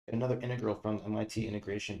Another integral from MIT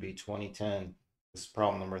Integration Bee 2010. This is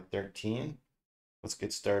problem number 13. Let's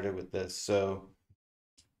get started with this. So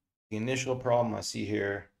the initial problem I see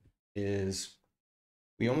here is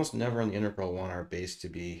we almost never in the integral want our base to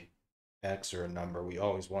be x or a number. We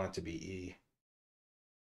always want it to be e.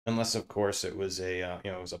 Unless, of course, it was a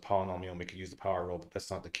it was a polynomial and we could use the power rule, but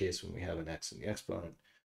that's not the case when we have an x in the exponent.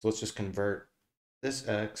 So let's just convert this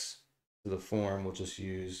x to the form.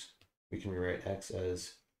 We can rewrite x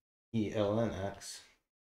as e ln x.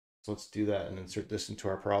 So let's do that and insert this into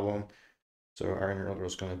our problem. So our integral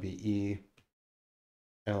is going to be e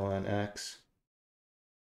ln x.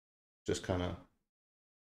 Just kind of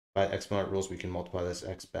by exponent rules, we can multiply this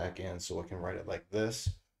x back in, so we can write it like this.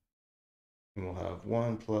 And we'll have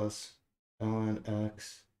 1 plus ln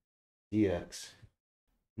x dx.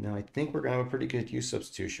 Now I think we're going to have a pretty good u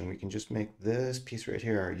substitution. We can just make this piece right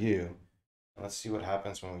here our u. And let's see what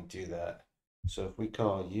happens when we do that. So if we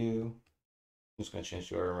call u, I'm just going to change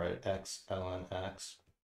the order and write x ln x.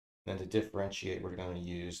 Then to differentiate, we're going to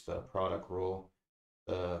use the product rule.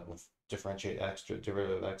 We'll differentiate x,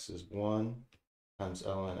 derivative of x is 1 times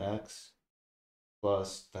ln x,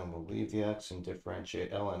 plus, then we'll leave the x and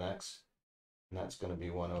differentiate ln x. And that's going to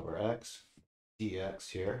be 1 over x dx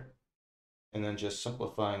here. And then just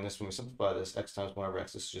simplifying this, when we simplify this, x times 1 over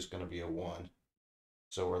x, this is just going to be a 1.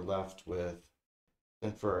 So we're left with,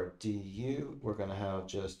 then for our du, we're going to have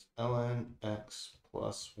just ln x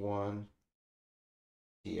plus 1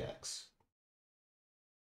 dx.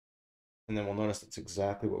 And then we'll notice that's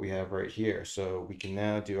exactly what we have right here. So we can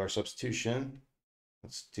now do our substitution.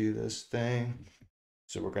 Let's do this thing.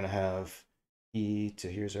 So we're going to have e to,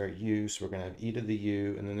 here's our u, so we're going to have e to the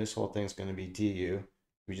u, and then this whole thing is going to be du.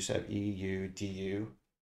 We just have eu du,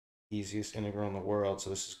 easiest integral in the world. So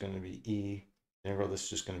this is going to be e integral, this is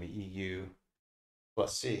just going to be eu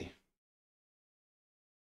plus c.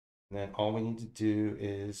 And then all we need to do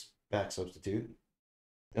is back substitute.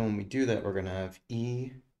 And when we do that, we're going to have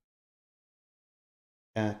e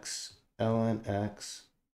x ln x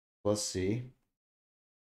plus c.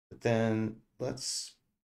 But then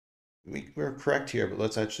we're correct here, but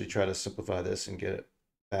let's actually try to simplify this and get it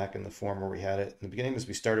back in the form where we had it. In the beginning, as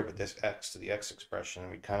we started with this x to the x expression,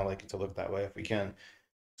 and we kind of like it to look that way if we can.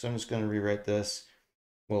 So I'm just going to rewrite this.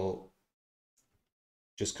 We'll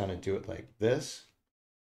just kind of do it like this.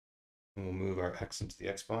 And we'll move our x into the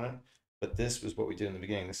exponent. But this was what we did in the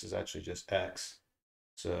beginning. This is actually just x.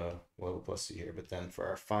 So we'll have a plus c here. But then for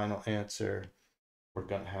our final answer, we're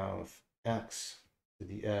going to have x to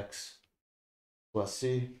the x plus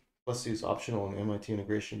c. Plus c is optional in MIT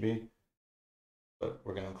Integration Bee, but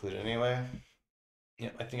we're going to include it anyway.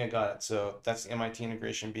 Yeah, I think I got it. So that's the MIT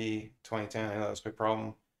Integration Bee 2010. I know that was a quick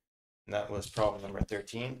problem. And that was problem number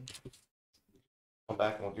 13. Come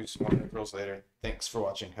back and we'll do some more integrals later. Thanks for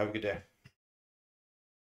watching. Have a good day.